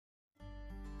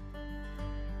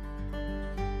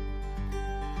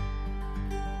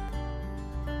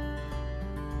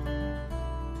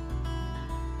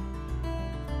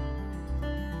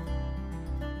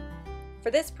For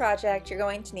this project, you're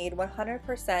going to need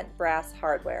 100% brass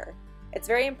hardware. It's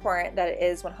very important that it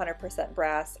is 100%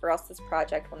 brass or else this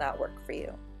project will not work for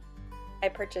you. I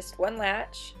purchased one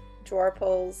latch, drawer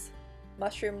pulls,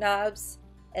 mushroom knobs,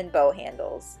 and bow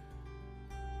handles.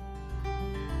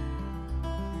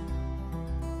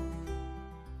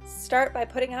 Start by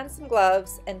putting on some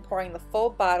gloves and pouring the full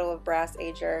bottle of brass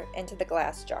ager into the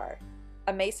glass jar.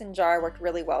 A mason jar worked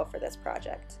really well for this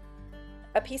project.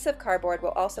 A piece of cardboard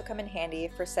will also come in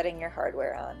handy for setting your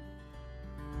hardware on.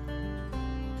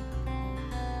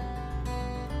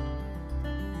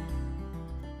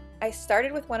 I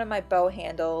started with one of my bow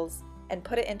handles and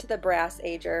put it into the brass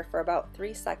ager for about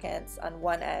 3 seconds on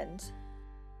one end.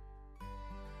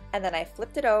 And then I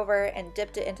flipped it over and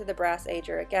dipped it into the brass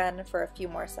ager again for a few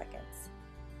more seconds.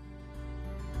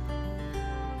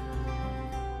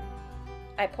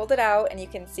 I pulled it out and you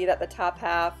can see that the top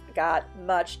half got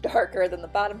much darker than the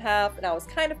bottom half, and I was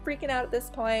kind of freaking out at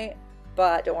this point,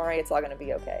 but don't worry, it's all going to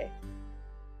be okay.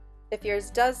 If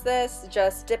yours does this,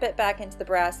 just dip it back into the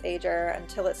brass ager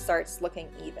until it starts looking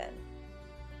even.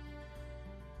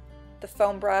 The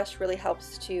foam brush really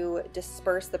helps to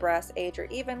disperse the brass ager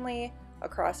evenly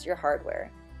across your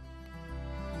hardware.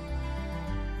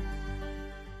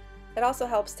 It also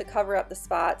helps to cover up the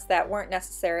spots that weren't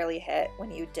necessarily hit when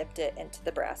you dipped it into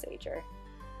the brass ager.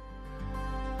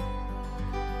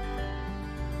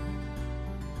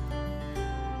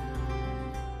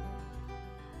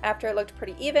 After it looked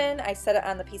pretty even, I set it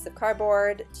on the piece of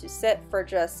cardboard to sit for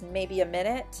just maybe a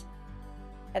minute,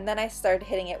 and then I started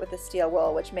hitting it with the steel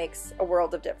wool, which makes a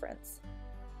world of difference.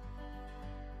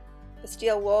 The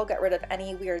steel wool got rid of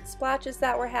any weird splotches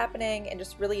that were happening and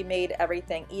just really made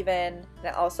everything even, and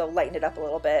it also lightened it up a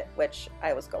little bit, which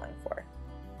I was going for.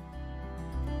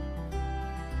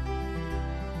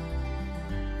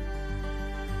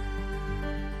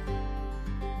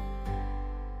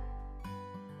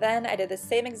 Then I did the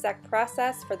same exact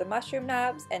process for the mushroom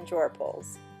knobs and drawer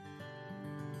pulls.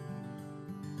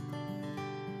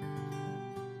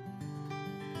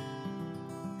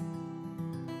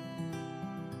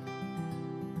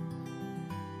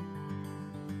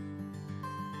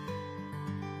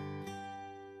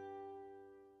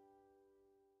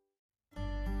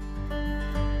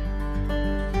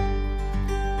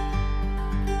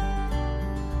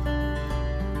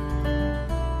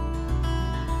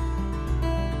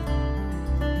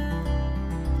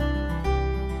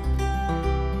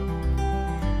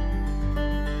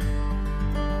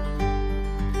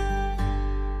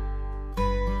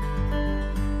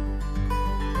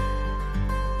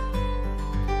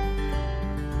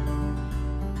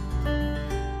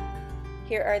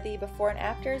 Here are the before and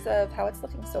afters of how it's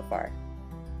looking so far.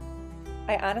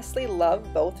 I honestly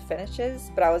love both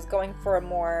finishes, but I was going for a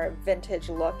more vintage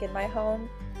look in my home,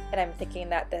 and I'm thinking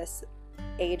that this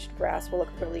aged brass will look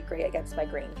really great against my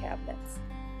green cabinets.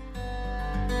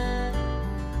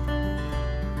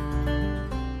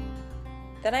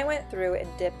 Then I went through and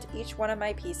dipped each one of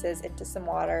my pieces into some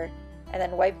water and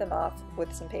then wiped them off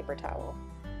with some paper towel.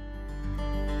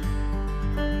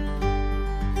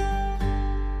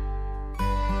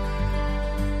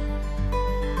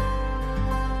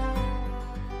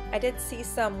 I did see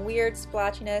some weird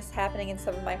splotchiness happening in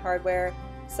some of my hardware,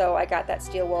 so I got that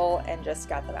steel wool and just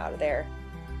got them out of there.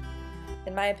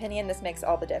 In my opinion, this makes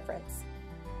all the difference.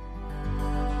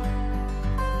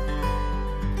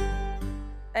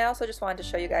 I also just wanted to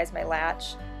show you guys my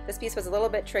latch. This piece was a little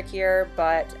bit trickier,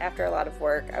 but after a lot of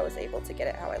work, I was able to get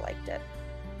it how I liked it.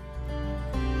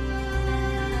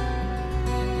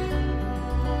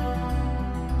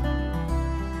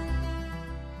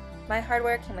 My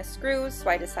hardware came with screws, so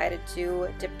I decided to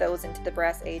dip those into the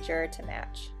brass ager to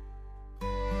match.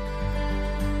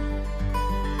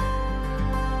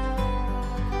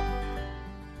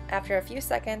 After a few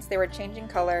seconds, they were changing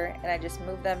color, and I just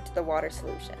moved them to the water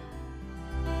solution.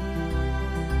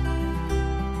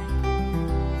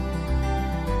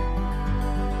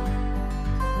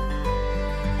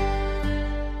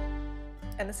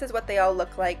 And this is what they all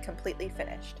look like completely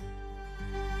finished.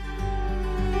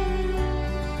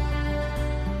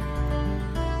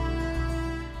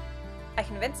 I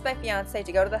convinced my fiance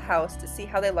to go to the house to see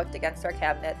how they looked against our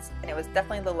cabinets, and it was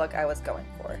definitely the look I was going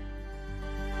for.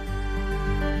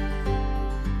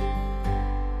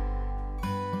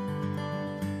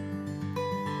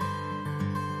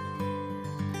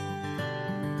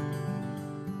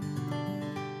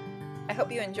 I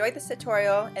hope you enjoyed this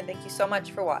tutorial, and thank you so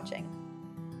much for watching.